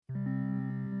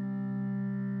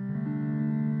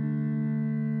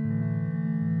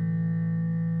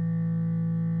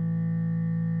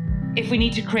If we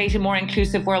need to create a more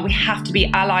inclusive world, we have to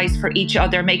be allies for each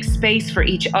other, make space for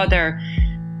each other.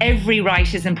 Every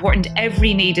right is important,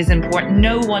 every need is important,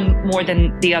 no one more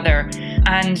than the other,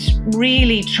 and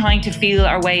really trying to feel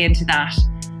our way into that.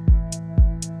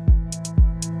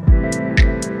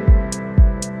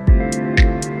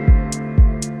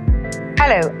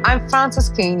 Hello, I'm Frances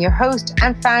Keane, your host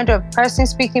and founder of Personally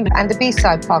Speaking and the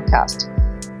B-Side podcast.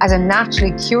 As a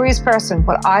naturally curious person,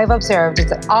 what I've observed is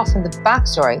that often the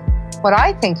backstory, what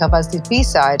I think of as the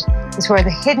B-side, is where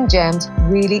the hidden gems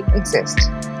really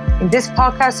exist. In this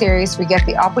podcast series, we get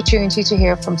the opportunity to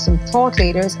hear from some thought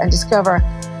leaders and discover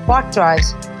what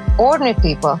drives ordinary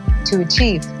people to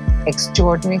achieve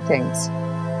extraordinary things.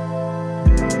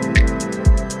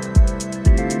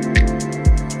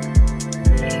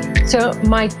 So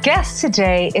my guest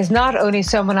today is not only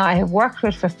someone I have worked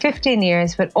with for 15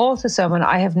 years, but also someone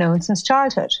I have known since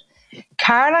childhood.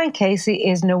 Caroline Casey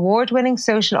is an award-winning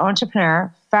social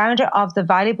entrepreneur, founder of the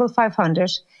Valuable 500,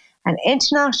 an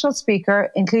international speaker,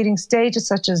 including stages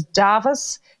such as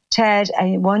Davos, TED,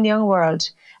 and One Young World,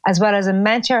 as well as a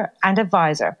mentor and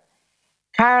advisor.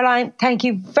 Caroline, thank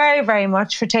you very, very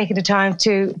much for taking the time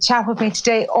to chat with me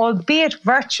today, albeit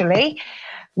virtually.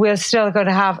 We're still going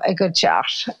to have a good chat.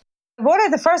 One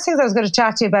of the first things I was going to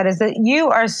chat to you about is that you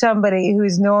are somebody who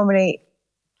is normally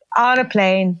on a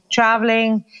plane,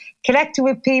 traveling, connecting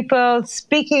with people,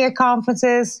 speaking at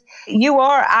conferences. You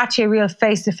are actually a real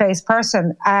face-to-face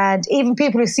person. And even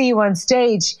people who see you on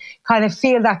stage kind of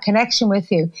feel that connection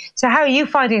with you. So how are you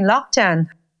finding lockdown?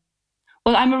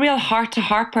 Well, I'm a real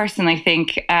heart-to-heart person, I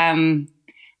think. And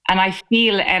I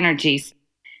feel energies.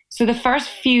 So the first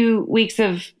few weeks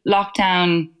of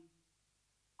lockdown,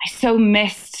 I so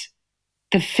missed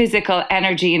the physical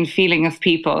energy and feeling of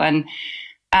people. And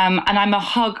I'm a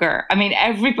hugger. I mean,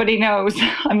 everybody knows.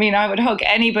 I mean, I would hug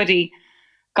anybody.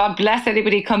 God bless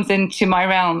anybody who comes into my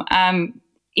realm.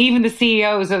 Even the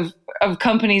CEOs of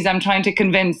companies I'm trying to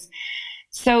convince.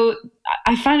 So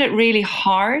I found it really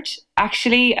hard,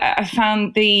 actually. I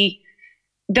found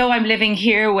though I'm living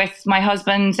here with my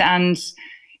husband and,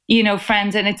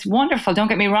 friends, and it's wonderful, don't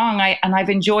get me wrong. I've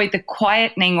enjoyed the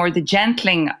quietening or the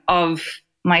gentling of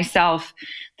myself.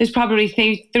 There's probably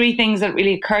three things that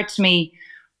really occurred to me.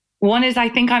 One is I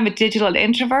think I'm a digital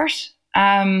introvert.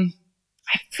 I've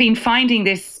been finding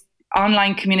this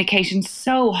online communication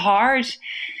so hard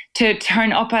to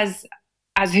turn up as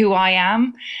who I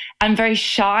am. I'm very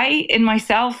shy in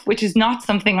myself, which is not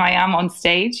something I am on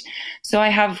stage. So I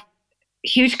have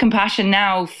huge compassion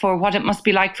now for what it must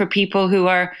be like for people who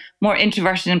are more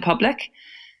introverted in public.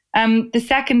 The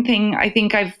second thing I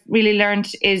think I've really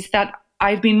learned is that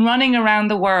I've been running around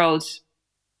the world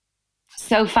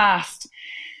so fast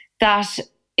that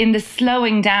in the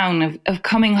slowing down of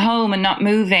coming home and not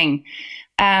moving,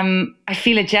 I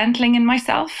feel a gentling in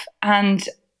myself, and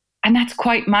that's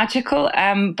quite magical.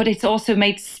 But it's also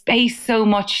made space so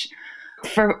much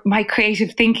for my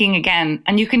creative thinking again.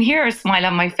 And you can hear a smile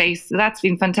on my face. So that's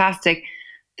been fantastic.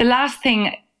 The last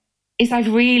thing is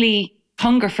I've really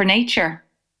hunger for nature.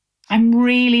 I'm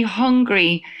really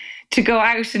hungry to go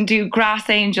out and do grass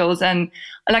angels. And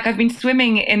I've been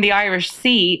swimming in the Irish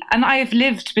Sea, and I have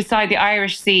lived beside the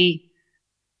Irish Sea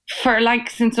for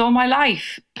since all my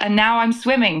life. And now I'm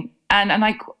swimming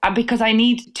because I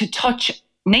need to touch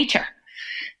nature.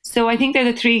 So I think they're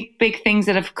the three big things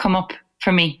that have come up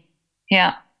for me.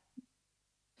 Yeah.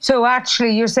 So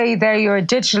actually you're saying there you're a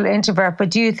digital introvert,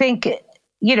 but do you think,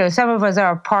 some of us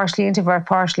are partially introvert,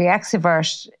 partially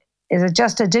extrovert. Is it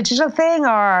just a digital thing,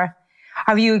 or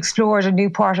have you explored a new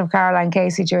part of Caroline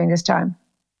Casey during this time?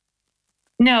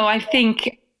 No, I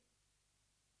think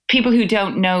people who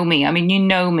don't know me, I mean, you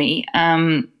know me,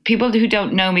 people who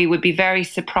don't know me would be very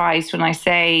surprised when I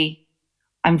say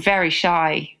I'm very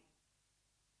shy.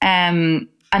 And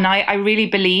I really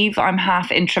believe I'm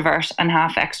half introvert and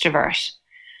half extrovert.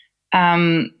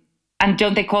 And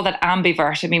don't they call that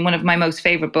ambivert? I mean, one of my most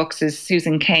favorite books is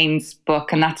Susan Cain's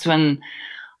book. And that's when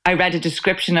I read a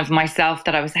description of myself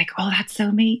that I was like, oh, that's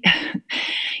so me.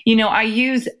 I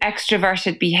use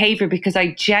extroverted behavior because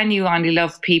I genuinely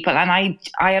love people, and I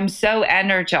am so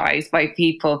energized by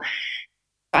people.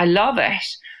 I love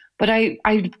it, but I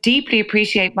deeply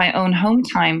appreciate my own home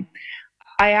time.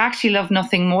 I actually love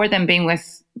nothing more than being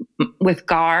with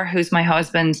Gar, who's my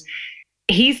husband.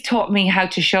 He's taught me how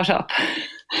to shut up.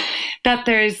 That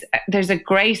there's a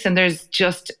grace and there's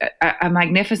just a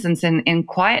magnificence in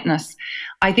quietness.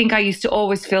 I think I used to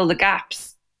always fill the gaps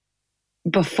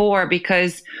before,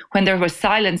 because when there was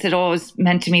silence, it always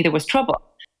meant to me there was trouble.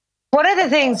 One of the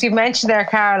things you mentioned there,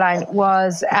 Caroline,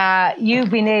 was you've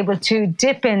been able to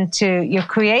dip into your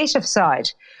creative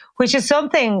side, which is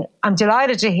something I'm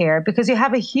delighted to hear because you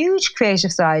have a huge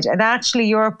creative side, and actually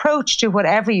your approach to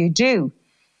whatever you do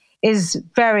is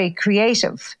very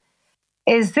creative.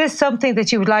 Is this something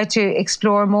that you would like to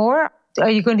explore more? Are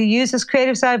you going to use this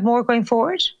creative side more going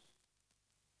forward?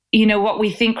 You know, what we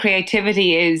think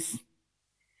creativity is,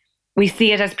 we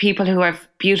see it as people who have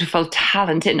beautiful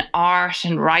talent in art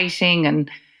and writing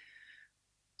and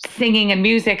singing and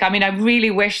music. I mean, I really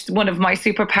wish one of my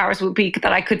superpowers would be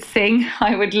that I could sing.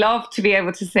 I would love to be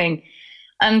able to sing.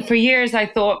 And for years, I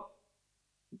thought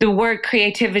the word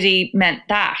creativity meant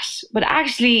that, but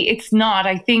actually it's not.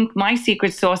 I think my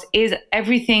secret sauce is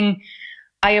everything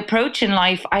I approach in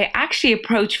life. I actually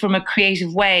approach from a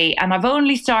creative way. And I've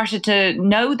only started to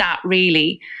know that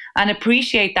really and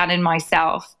appreciate that in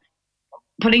myself.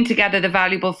 Putting together the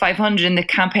Valuable 500 and the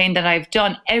campaign that I've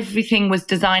done, everything was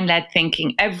design-led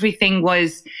thinking. Everything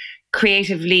was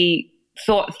creatively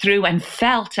thought through and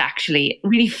felt, actually,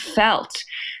 really felt.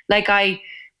 Like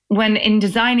when in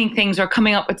designing things or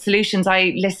coming up with solutions,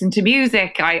 I listen to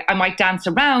music, I might dance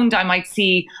around, I might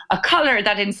see a color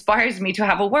that inspires me to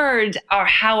have a word or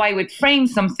how I would frame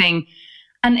something.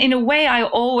 And in a way, I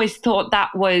always thought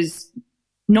that was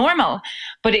normal,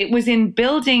 but it was in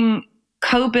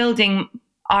co-building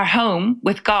our home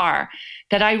with Gar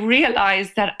that I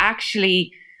realized that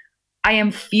actually I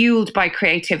am fueled by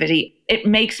creativity. It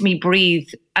makes me breathe.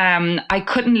 I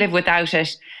couldn't live without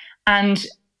it. And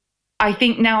I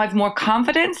think now I've more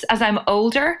confidence as I'm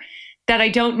older that I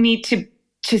don't need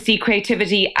to see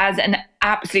creativity as an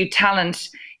absolute talent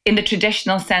in the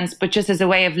traditional sense, but just as a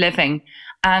way of living.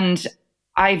 And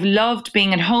I've loved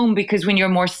being at home because when you're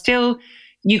more still,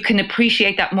 you can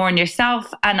appreciate that more in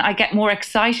yourself. And I get more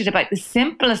excited about the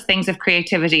simplest things of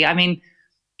creativity. I mean,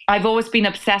 I've always been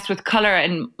obsessed with color,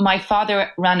 and my father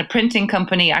ran a printing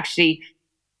company actually.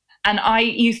 And I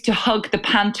used to hug the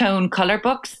Pantone color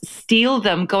books, steal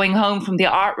them going home from the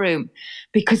art room,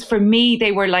 because for me,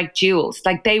 they were like jewels.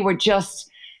 Like they were just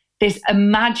this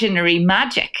imaginary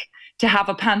magic to have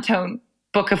a Pantone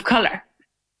book of color.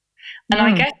 And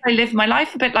I guess I live my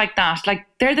life a bit like that. Like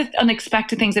they're the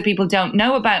unexpected things that people don't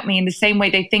know about me in the same way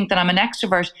they think that I'm an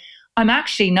extrovert. I'm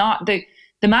actually not.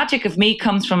 The magic of me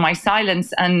comes from my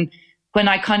silence. And when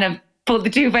I kind of pull the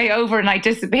duvet over and I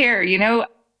disappear, you know,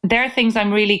 there are things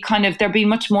I'm really they're being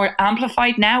much more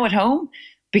amplified now at home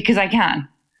because I can.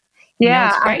 Yeah. You know,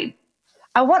 it's great.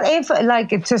 And what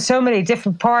it's just so many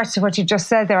different parts of what you just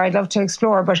said there I'd love to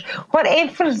explore, but what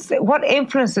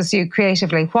influences you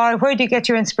creatively? Where do you get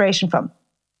your inspiration from?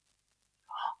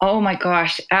 Oh my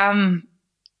gosh. Well,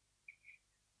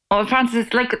 Frances,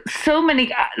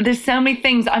 there's so many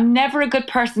things. I'm never a good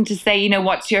person to say, you know,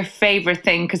 what's your favorite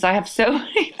thing? Because I have so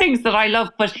many things that I love.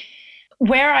 But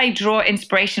where I draw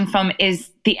inspiration from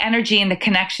is the energy and the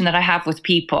connection that I have with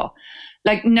people.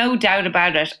 Like, no doubt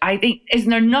about it. I think, isn't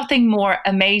there nothing more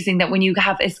amazing that when you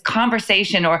have this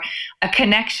conversation or a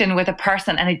connection with a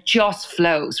person and it just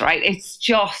flows, right? It's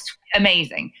just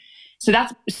amazing. So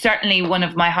that's certainly one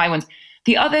of my high ones.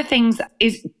 The other things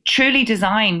is truly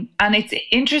design. And it's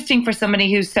interesting for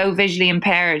somebody who's so visually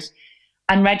impaired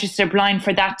and registered blind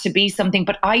for that to be something.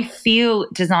 But I feel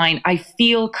design. I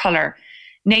feel color.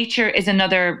 Nature is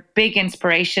another big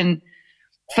inspiration.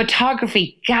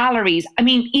 Photography, galleries. I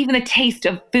mean, even the taste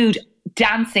of food,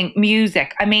 dancing,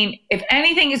 music. I mean, if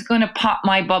anything is going to pop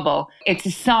my bubble, it's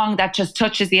a song that just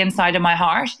touches the inside of my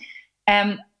heart.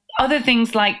 Other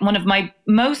things, like one of my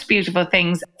most beautiful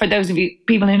things, for those of you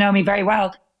people who know me very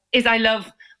well, is I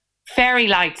love fairy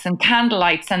lights and candle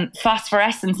lights and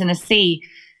phosphorescence in a sea.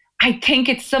 I think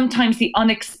it's sometimes the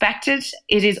unexpected.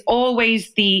 It is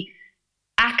always the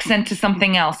accent to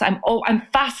something else. I'm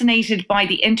fascinated by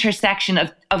the intersection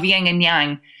of yin and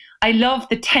yang. I love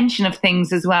the tension of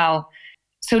things as well.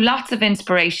 So lots of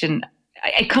inspiration.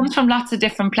 It comes from lots of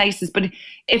different places, but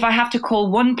if I have to call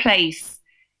one place,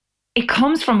 it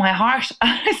comes from my heart.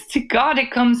 Honest to God, it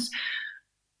comes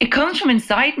from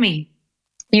inside me.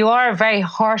 You are a very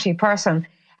hearty person.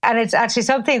 And it's actually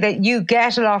something that you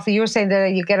get a lot of. You were saying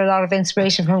that you get a lot of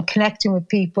inspiration from connecting with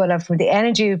people and from the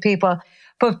energy of people.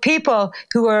 But people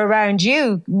who are around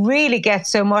you really get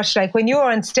so much. Like when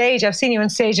you're on stage, I've seen you on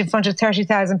stage in front of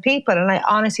 30,000 people. And I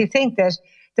honestly think that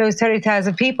those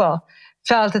 30,000 people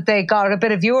felt that they got a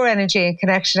bit of your energy and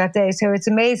connection that day. So it's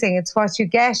amazing. It's what you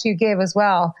get, you give as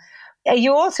well.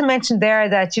 You also mentioned there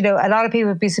that, you know, a lot of people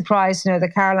would be surprised, you know,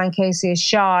 that Caroline Casey is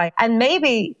shy. And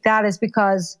maybe that is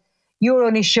because you're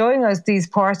only showing us these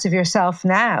parts of yourself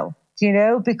now, you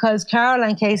know, because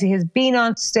Caroline Casey has been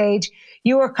on stage.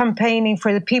 You are campaigning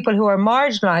for the people who are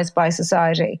marginalized by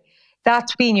society.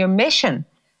 That's been your mission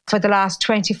for the last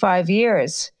 25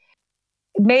 years.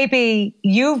 maybe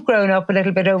you've grown up a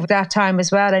little bit over that time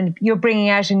as well, and you're bringing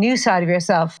out a new side of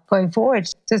yourself going forward.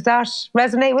 Does that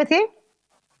resonate with you?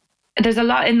 There's a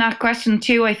lot in that question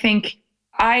too. I think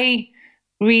I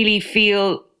really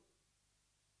feel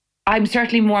I'm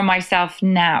certainly more myself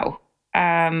now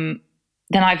than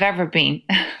I've ever been.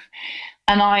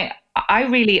 And I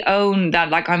really own that.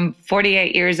 Like, I'm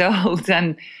 48 years old,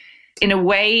 and in a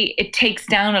way it takes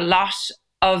down a lot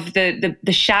of the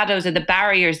shadows or the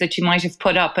barriers that you might have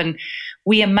put up. And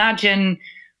we imagine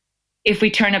if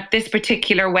we turn up this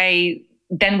particular way,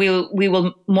 then we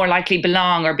will more likely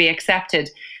belong or be accepted.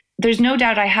 There's no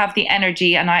doubt I have the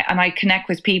energy, and I connect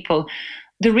with people.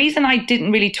 The reason I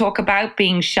didn't really talk about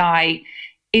being shy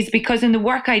is because in the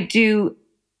work I do,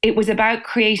 it was about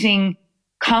creating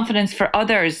confidence for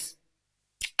others.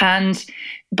 And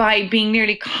by being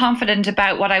nearly confident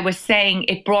about what I was saying,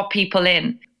 it brought people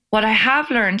in. What I have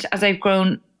learned as I've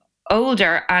grown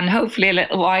older and hopefully a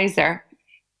little wiser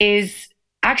is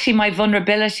actually my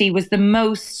vulnerability was the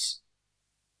most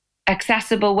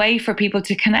accessible way for people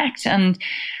to connect. And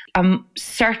I'm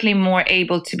certainly more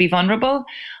able to be vulnerable.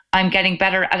 I'm getting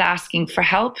better at asking for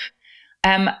help.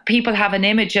 People have an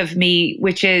image of me,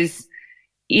 which is,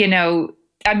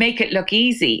 I make it look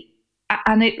easy.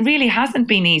 And it really hasn't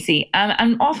been easy.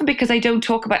 And often because I don't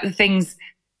talk about the things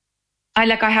I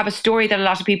have a story that a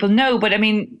lot of people know, but I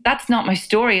mean, that's not my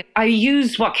story. I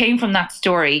used what came from that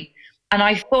story. And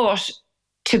I thought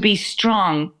to be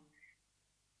strong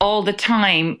all the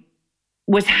time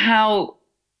was how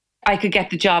I could get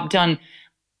the job done.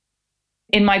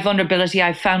 In my vulnerability,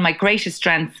 I've found my greatest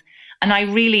strength. And I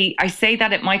say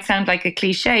that it might sound like a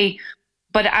cliche,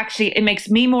 but actually it makes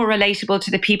me more relatable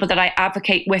to the people that I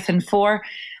advocate with and for.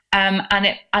 And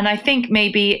I think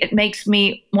maybe it makes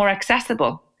me more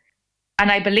accessible.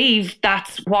 And I believe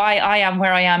that's why I am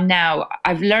where I am now.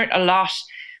 I've learned a lot,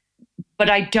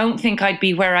 but I don't think I'd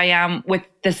be where I am with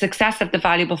the success of the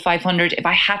Valuable 500 if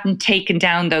I hadn't taken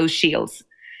down those shields,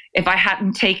 if I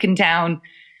hadn't taken down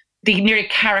the nearly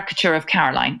caricature of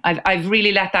Caroline. I've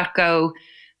really let that go.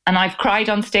 And I've cried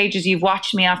on stage as you've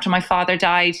watched me after my father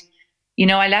died.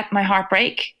 I let my heart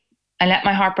break. I let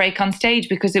my heart break on stage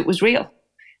because it was real.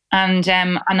 And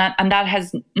that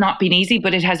has not been easy,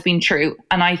 but it has been true.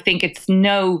 And I think it's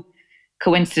no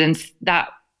coincidence that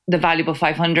the Valuable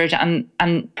 500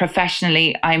 and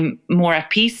professionally, I'm more at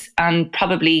peace and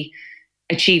probably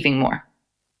achieving more.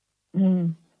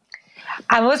 Mm.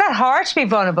 And was that hard to be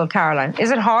vulnerable, Caroline?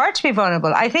 Is it hard to be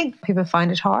vulnerable? I think people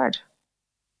find it hard.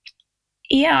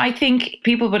 Yeah, I think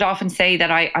people would often say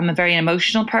that I'm a very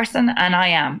emotional person, and I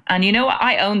am. And you know what?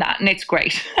 I own that, and it's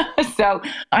great. So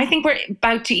I think we're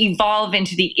about to evolve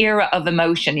into the era of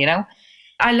emotion,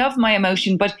 I love my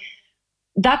emotion, but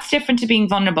that's different to being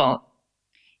vulnerable.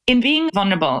 In being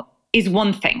vulnerable is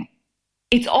one thing.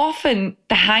 It's often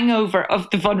the hangover of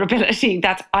the vulnerability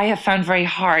that I have found very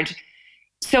hard.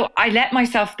 So I let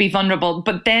myself be vulnerable,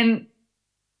 but then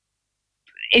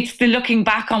it's the looking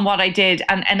back on what I did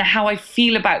and how I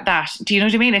feel about that. Do you know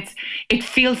what I mean? It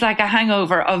feels like a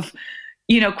hangover of,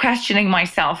 questioning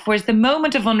myself. Whereas the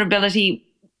moment of vulnerability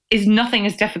is nothing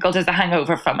as difficult as the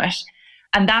hangover from it.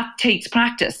 And that takes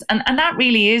practice. And that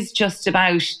really is just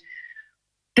about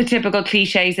the typical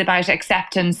cliches about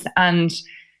acceptance and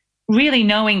really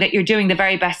knowing that you're doing the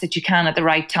very best that you can at the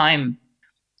right time.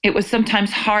 It was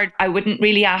sometimes hard. I wouldn't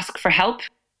really ask for help.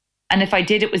 And if I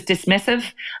did, it was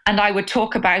dismissive. And I would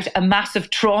talk about a massive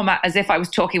trauma as if I was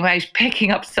talking about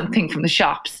picking up something from the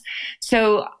shops.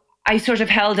 So I sort of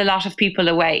held a lot of people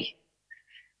away,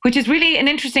 which is really an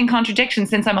interesting contradiction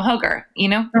since I'm a hugger,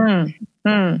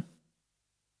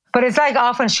 But it's like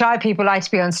often shy people like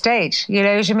to be on stage. You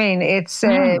know what I mean? It's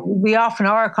we often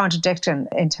are contradicting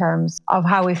in terms of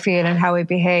how we feel and how we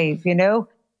behave,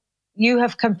 You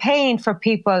have campaigned for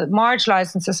people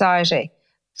marginalised in society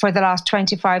for the last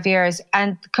 25 years.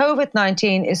 And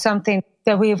COVID-19 is something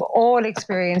that we have all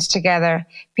experienced together.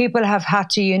 People have had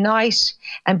to unite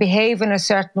and behave in a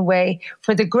certain way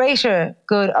for the greater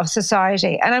good of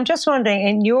society. And I'm just wondering,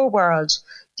 in your world,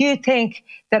 do you think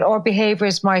that our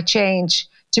behaviours might change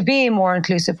to be a more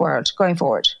inclusive world going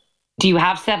forward? Do you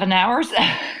have 7 hours?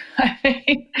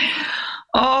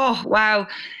 Oh, wow.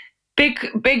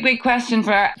 Big question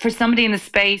for somebody in the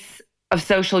space of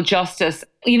social justice.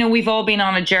 We've all been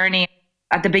on a journey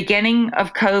at the beginning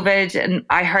of COVID, and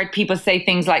I heard people say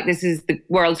things like, this is the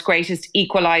world's greatest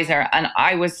equalizer. And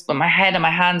I was with my head in my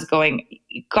hands going,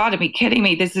 you gotta be kidding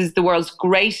me. This is the world's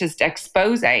greatest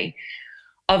expose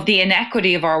of the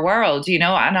inequity of our world, and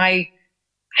I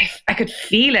could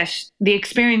feel it, the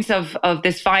experience of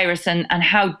this virus and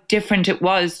how different it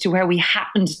was to where we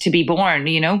happened to be born,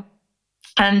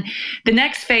 And the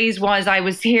next phase was I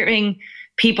was hearing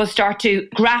people start to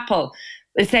grapple,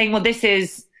 saying, well, this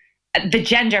is the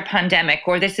gender pandemic,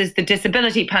 or this is the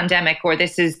disability pandemic, or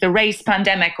this is the race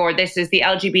pandemic, or this is the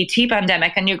LGBT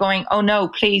pandemic. And you're going, oh no,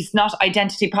 please, not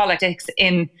identity politics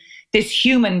in this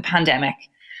human pandemic.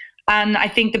 And I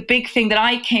think the big thing that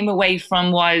I came away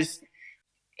from was,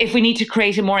 if we need to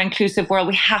create a more inclusive world,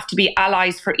 we have to be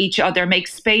allies for each other, make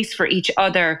space for each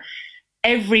other.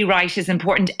 Every right is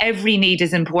important. Every need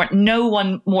is important. No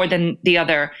one more than the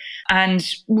other. And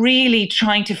really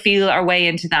trying to feel our way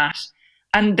into that.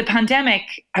 And the pandemic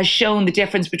has shown the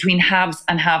difference between haves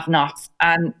and have-nots.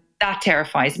 And that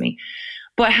terrifies me.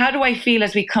 But how do I feel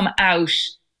as we come out?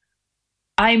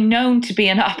 I'm known to be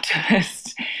an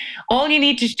optimist. All you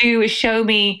need to do is show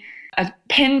me a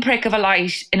pinprick of a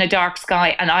light in a dark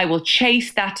sky, and I will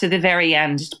chase that to the very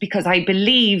end, because I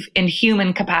believe in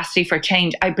human capacity for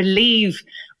change. I believe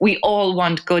we all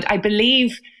want good. I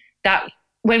believe that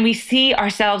when we see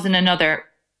ourselves in another,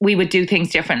 we would do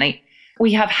things differently.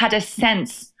 We have had a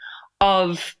sense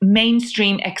of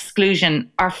mainstream exclusion,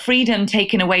 our freedom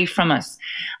taken away from us.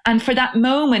 And for that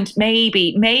moment,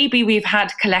 maybe we've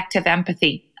had collective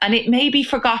empathy, and it may be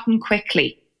forgotten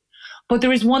quickly. But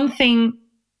there is one thing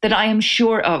that I am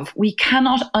sure of. We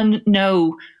cannot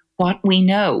unknow what we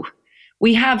know.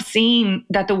 We have seen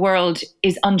that the world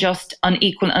is unjust,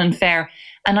 unequal, unfair.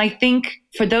 And I think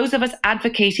for those of us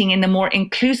advocating in the more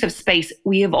inclusive space,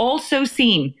 we have also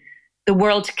seen the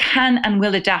world can and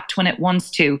will adapt when it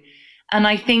wants to. And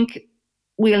I think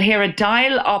we'll hear a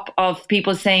dial up of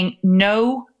people saying,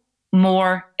 no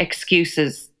more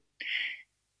excuses.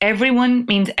 Everyone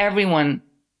means everyone.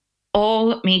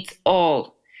 All meets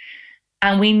all.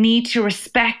 And we need to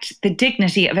respect the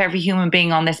dignity of every human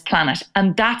being on this planet.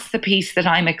 And that's the piece that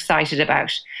I'm excited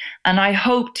about. And I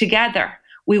hope together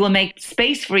we will make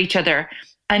space for each other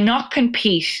and not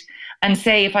compete and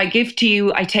say, if I give to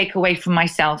you, I take away from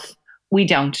myself. We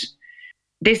don't.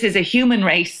 This is a human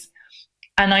race.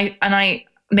 And I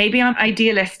maybe I'm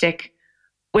idealistic.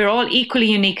 We're all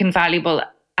equally unique and valuable.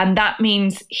 And that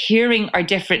means hearing our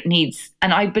different needs.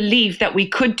 And I believe that we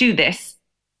could do this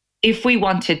if we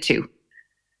wanted to.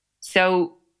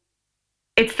 So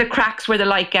it's the cracks where the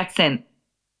light gets in.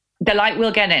 The light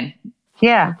will get in.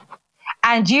 Yeah.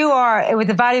 And you are, with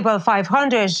the Valuable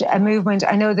 500 movement,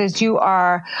 I know that you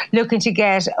are looking to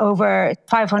get over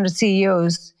 500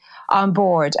 CEOs on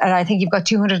board. And I think you've got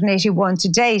 281 to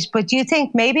date. But do you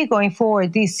think maybe going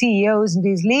forward, these CEOs and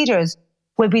these leaders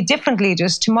will be different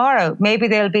leaders tomorrow? Maybe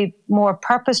they'll be more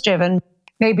purpose-driven.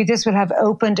 Maybe this will have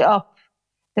opened up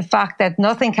the fact that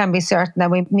nothing can be certain,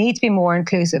 and we need to be more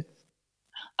inclusive.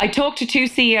 I talked to 2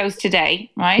 CEOs today,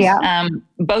 right? Yeah.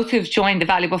 Both who've joined the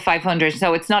Valuable 500.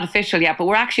 So it's not official yet, but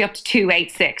we're actually up to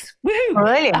 286. Woohoo!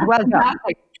 Brilliant. Well done.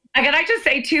 Can I just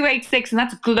say 286, and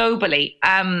that's globally.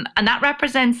 And that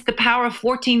represents the power of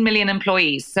 14 million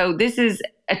employees. So this is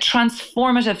a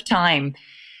transformative time.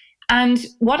 And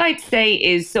what I'd say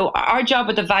is, so our job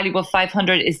with the Valuable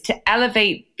 500 is to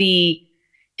elevate the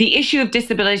issue of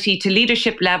disability to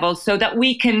leadership levels so that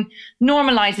we can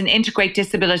normalize and integrate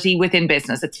disability within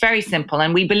business. It's very simple.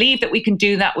 And we believe that we can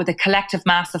do that with a collective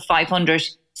mass of 500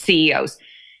 CEOs.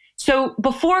 So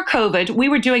before COVID, we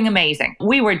were doing amazing.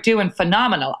 We were doing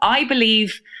phenomenal. I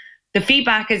believe the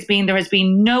feedback has been there has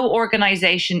been no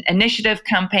organization, initiative,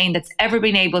 campaign that's ever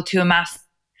been able to amass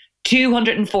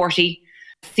 240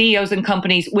 CEOs and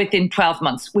companies within 12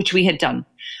 months, which we had done.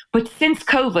 But since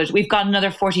COVID, we've got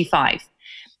another 45.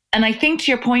 And I think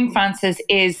to your point, Frances,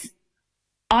 is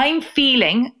I'm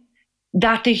feeling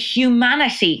that the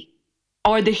humanity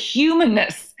or the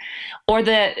humanness or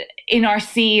in our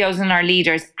CEOs and our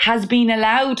leaders has been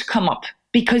allowed to come up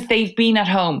because they've been at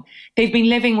home. They've been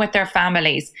living with their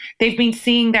families. They've been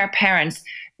seeing their parents.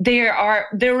 They're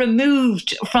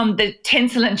removed from the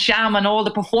tinsel and sham and all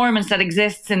the performance that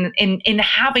exists in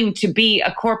having to be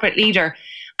a corporate leader.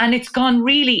 And it's gone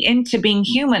really into being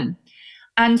human.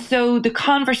 And so the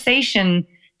conversation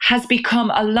has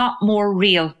become a lot more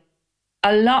real.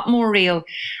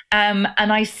 And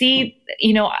I see,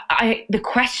 the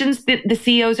questions that the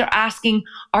CEOs are asking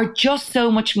are just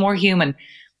so much more human.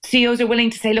 CEOs are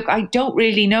willing to say, look, I don't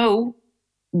really know,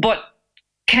 but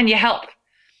can you help?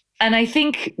 And I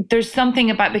think there's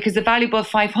something about, because the Valuable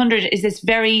 500 is this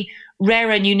very rare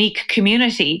and unique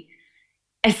community,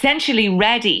 essentially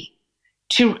ready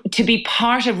to be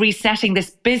part of resetting this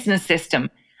business system.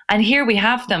 And here we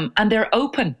have them, and they're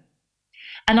open.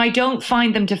 And I don't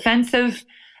find them defensive.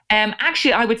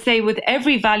 Actually, I would say with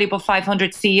every Valuable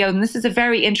 500 CEO, and this is a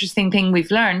very interesting thing we've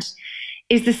learned,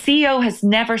 is the CEO has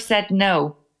never said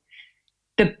no.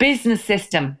 The business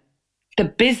system, the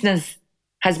business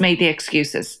has made the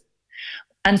excuses.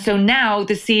 And so now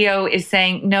the CEO is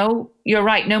saying, no, you're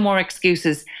right, no more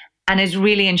excuses, and is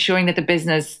really ensuring that the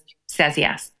business says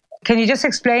yes. Can you just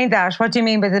explain that? What do you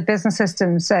mean by the business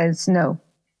system says no?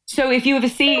 So if you have a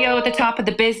CEO at the top of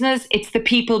the business, it's the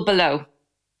people below.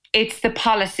 It's the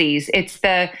policies. It's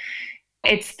the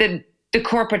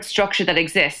corporate structure that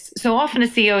exists. So often a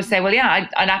CEO will say, well, yeah,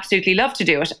 I'd absolutely love to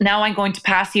do it. Now I'm going to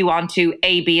pass you on to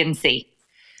A, B, and C.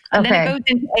 And then it goes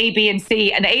into A, B, and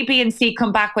C. And A, B, and C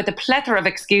come back with a plethora of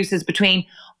excuses between,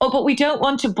 oh, but we don't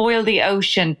want to boil the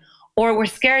ocean, or we're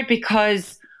scared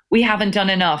because we haven't done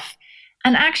enough.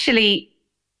 And actually,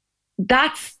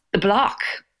 that's the block,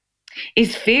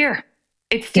 is fear.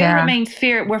 It still remains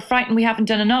fear. We're frightened we haven't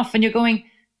done enough. And you're going,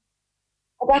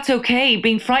 well, that's okay.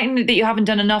 Being frightened that you haven't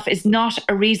done enough is not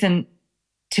a reason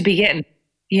to begin,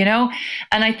 you know?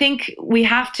 And I think we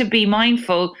have to be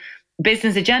mindful.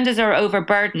 Business agendas are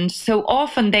overburdened. So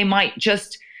often they might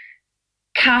just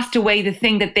cast away the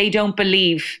thing that they don't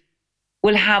believe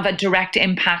will have a direct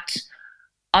impact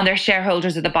on their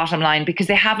shareholders at the bottom line, because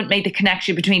they haven't made the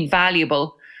connection between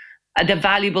the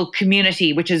valuable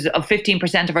community, which is of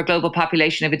 15% of our global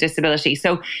population of a disability.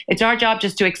 So it's our job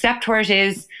just to accept where it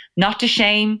is, not to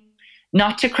shame,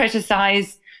 not to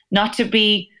criticize, not to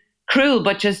be cruel,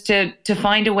 but just to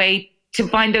find a way to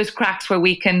find those cracks where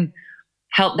we can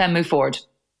help them move forward.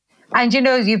 And, you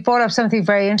know, you brought up something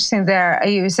very interesting there.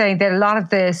 You were saying that a lot of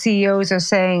the CEOs are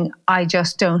saying, I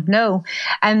just don't know.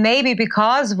 And maybe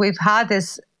because we've had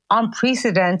this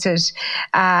unprecedented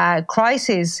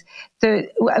crisis,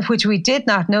 which we did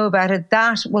not know about it,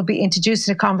 that will be introduced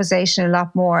in a conversation a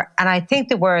lot more. And I think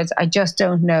the words, I just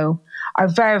don't know, are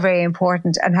very, very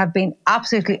important and have been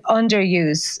absolutely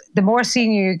underused. The more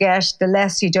senior you get, the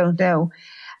less you don't know.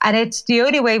 And it's the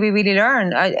only way we really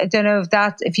learn. I don't know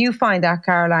if you find that,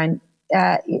 Caroline.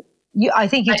 I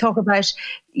think you talk about,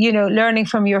 you know, learning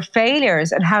from your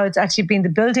failures and how it's actually been the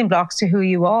building blocks to who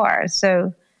you are.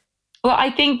 So, well,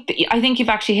 I think you've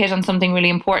actually hit on something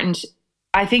really important.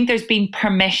 I think there's been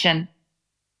permission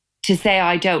to say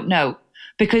I don't know,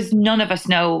 because none of us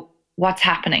know what's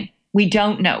happening. We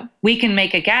don't know. We can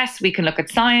make a guess. We can look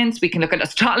at science. We can look at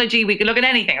astrology. We can look at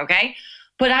anything. Okay,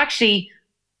 but actually,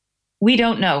 we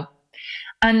don't know.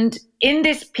 And in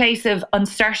this place of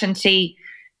uncertainty,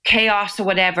 chaos, or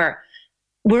whatever,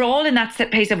 we're all in that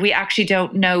place of we actually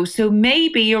don't know. So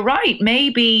maybe you're right.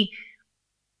 Maybe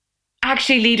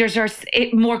actually leaders are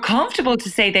more comfortable to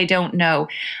say they don't know.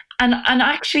 And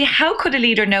actually, how could a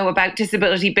leader know about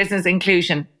disability business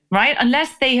inclusion, right?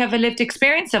 Unless they have a lived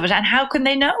experience of it. And how can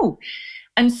they know?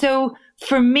 And so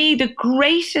for me, the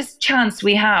greatest chance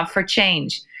we have for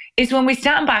change is when we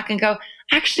stand back and go,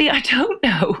 actually, I don't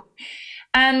know.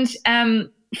 And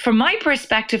from my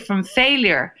perspective, from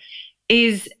failure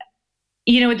is,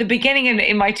 you know, at the beginning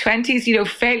in my 20s, you know,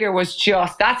 failure was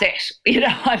just, that's it. You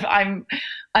know, I'm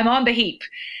on the heap.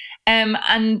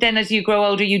 And then as you grow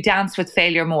older, you dance with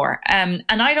failure more. And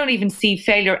I don't even see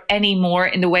failure anymore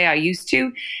in the way I used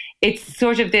to. It's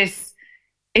sort of this,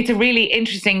 it's a really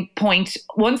interesting point.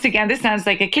 Once again, this sounds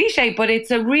like a cliche, but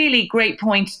it's a really great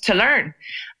point to learn.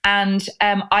 And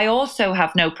I also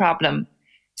have no problem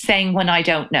saying when I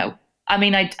don't know. I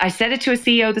mean, I said it to a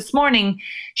CEO this morning.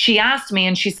 She asked me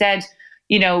and she said,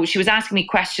 you know, she was asking me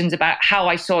questions about how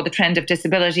I saw the trend of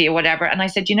disability or whatever. And I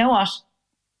said, you know what?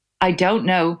 I don't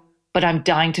know, but I'm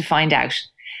dying to find out.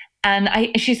 And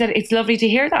she said, it's lovely to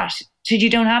hear that. She said, you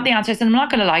don't have the answers. And I'm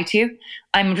not going to lie to you.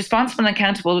 I'm responsible and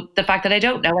accountable. The fact that I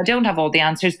don't know, I don't have all the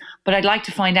answers, but I'd like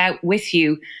to find out with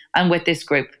you and with this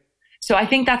group. So I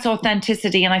think that's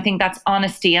authenticity, and I think that's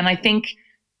honesty. And I think,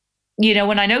 you know,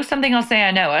 when I know something, I'll say I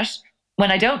know it.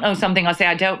 When I don't know something, I'll say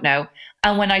I don't know.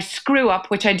 And when I screw up,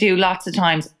 which I do lots of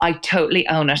times, I totally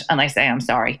own it and I say I'm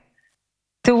sorry.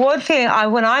 The one thing,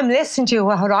 when I'm listening to you,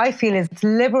 what I feel is it's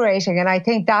liberating. And I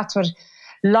think that's what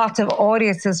lots of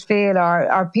audiences feel,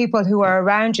 or people who are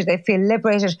around you, they feel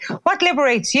liberated. What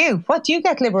liberates you? What do you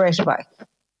get liberated by?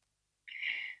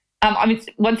 I mean,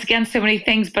 once again, so many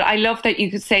things, but I love that you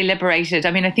could say liberated.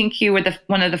 I mean, I think you were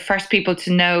one of the first people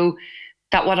to know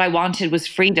that what I wanted was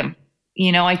freedom.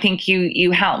 You know, I think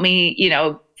you helped me, you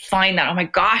know, find that, oh my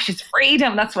gosh, it's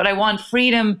freedom. That's what I want.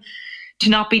 Freedom to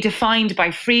not be defined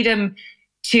by, freedom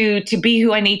to be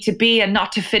who I need to be and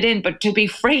not to fit in, but to be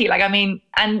free. Like, I mean,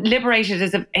 and liberated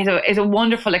is a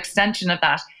wonderful extension of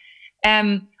that.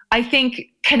 I think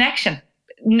connection.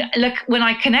 Like when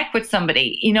I connect with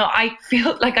somebody, you know, I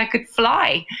feel like I could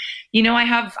fly. You know, I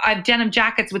have denim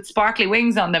jackets with sparkly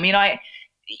wings on them. You know,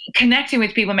 connecting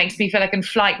with people makes me feel I can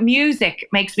fly. Music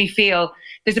makes me feel,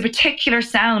 there's a particular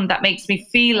sound that makes me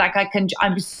feel like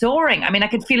I'm soaring. I mean, I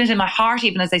can feel it in my heart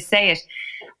even as I say it.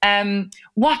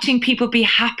 watching people be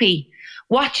happy,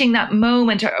 watching that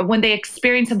moment, or when they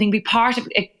experience something, be part of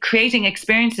it, creating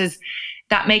experiences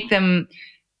that make them,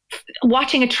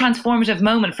 watching a transformative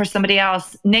moment for somebody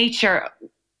else. Nature,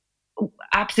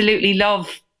 absolutely.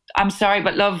 Love, I'm sorry,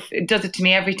 but love, it does it to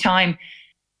me every time.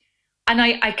 And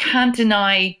I can't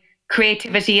deny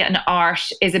creativity and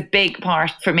art is a big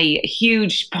part for me, a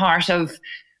huge part of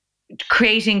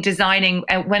creating, designing.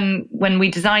 When we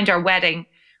designed our wedding,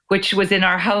 which was in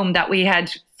our home that we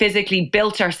had physically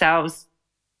built ourselves,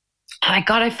 oh my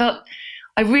God, I felt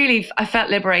liberated. I felt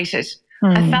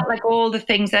like all the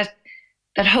things that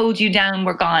hold you down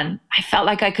were gone. I felt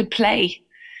like I could play.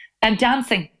 And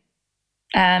dancing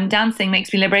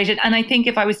makes me liberated. And I think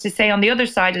if I was to say on the other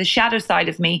side, the shadow side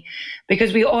of me,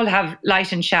 because we all have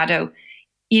light and shadow,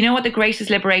 you know what the greatest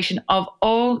liberation of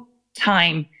all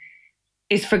time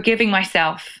is? Forgiving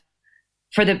myself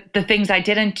for the things I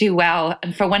didn't do well,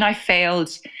 and for when I failed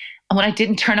and when I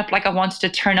didn't turn up like I wanted to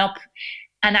turn up,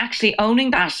 and actually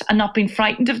owning that and not being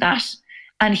frightened of that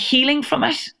and healing from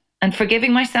it and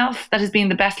forgiving myself. That has been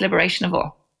the best liberation of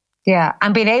all. Yeah,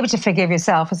 and being able to forgive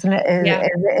yourself is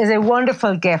a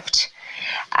wonderful gift.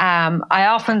 I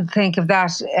often think of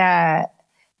that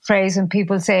phrase when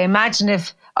people say, imagine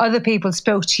if other people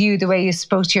spoke to you the way you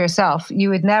spoke to yourself. You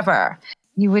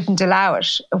wouldn't allow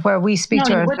it. Where we speak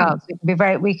to ourselves,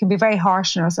 we can be very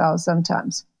harsh on ourselves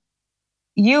sometimes.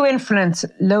 You influence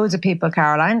loads of people,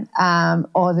 Caroline,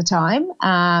 all the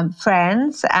time,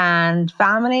 friends and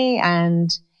family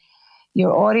and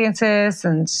your audiences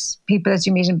and people that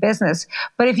you meet in business.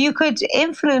 But if you could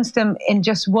influence them in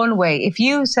just one way, if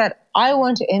you said, I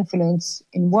want to influence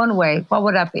in one way, what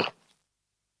would that be?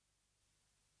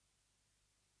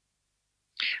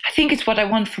 I think it's what I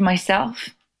want for myself.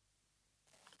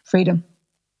 Freedom.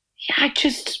 Yeah,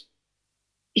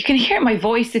 you can hear my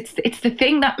voice. It's the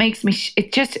thing that makes me,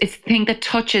 it's the thing that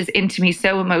touches into me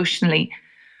so emotionally.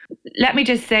 Let me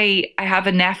just say, I have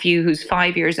a nephew who's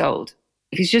 5 years old.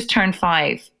 He's just turned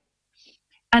 5.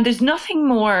 And there's nothing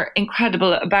more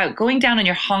incredible about going down on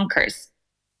your honkers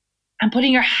and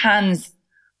putting your hands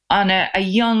on a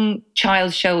young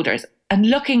child's shoulders and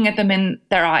looking at them in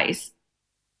their eyes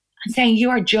and saying, you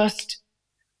are just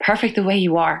perfect the way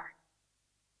you are.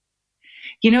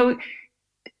 You know,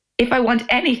 if I want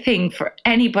anything for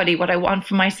anybody, what I want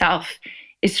for myself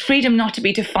is freedom, not to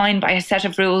be defined by a set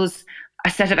of rules, a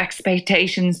set of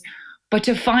expectations, but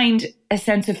to find a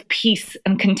sense of peace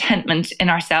and contentment in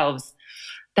ourselves,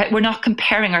 that we're not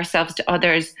comparing ourselves to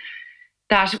others,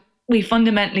 that we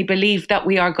fundamentally believe that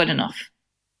we are good enough.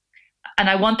 And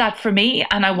I want that for me,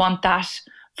 and I want that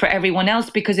for everyone else,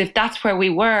 because if that's where we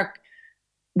were,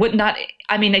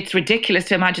 it's ridiculous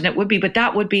to imagine it would be, but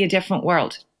that would be a different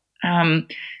world.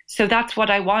 So that's what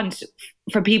I want,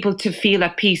 for people to feel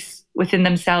at peace within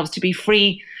themselves, to be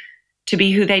free, to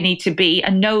be who they need to be,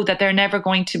 and know that they're never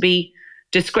going to be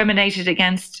discriminated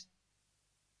against,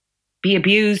 be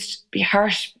abused, be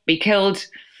hurt, be killed.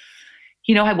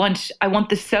 You know, I want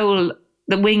the soul,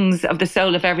 the wings of the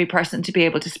soul of every person to be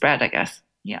able to spread, I guess.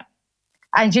 Yeah.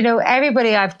 And, you know,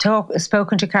 everybody I've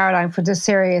spoken to, Caroline, for this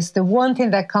series, the one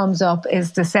thing that comes up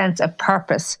is the sense of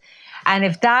purpose. And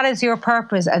if that is your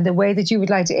purpose and the way that you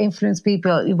would like to influence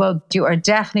people, well, you are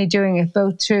definitely doing it,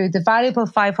 both through the Valuable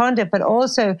 500, but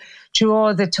also through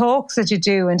all the talks that you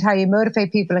do and how you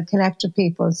motivate people and connect with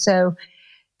people. So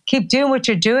keep doing what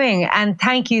you're doing. And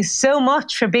thank you so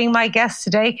much for being my guest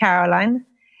today, Caroline.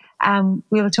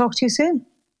 We will talk to you soon.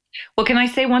 Well, can I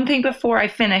say one thing before I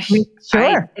finish?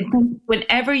 Sure.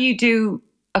 Whenever you do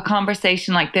a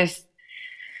conversation like this,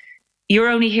 you're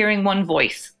only hearing one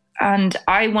voice. And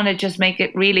I want to just make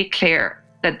it really clear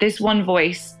that this one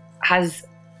voice has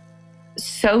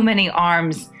so many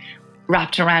arms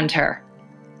wrapped around her.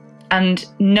 And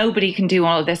nobody can do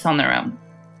all of this on their own.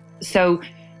 So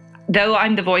though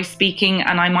I'm the voice speaking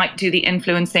and I might do the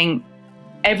influencing,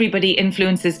 everybody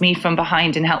influences me from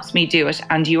behind and helps me do it.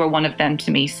 And you are one of them to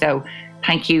me. So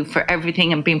thank you for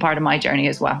everything and being part of my journey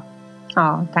as well.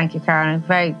 Oh, thank you, Caroline.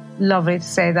 Very lovely to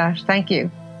say that. Thank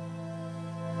you.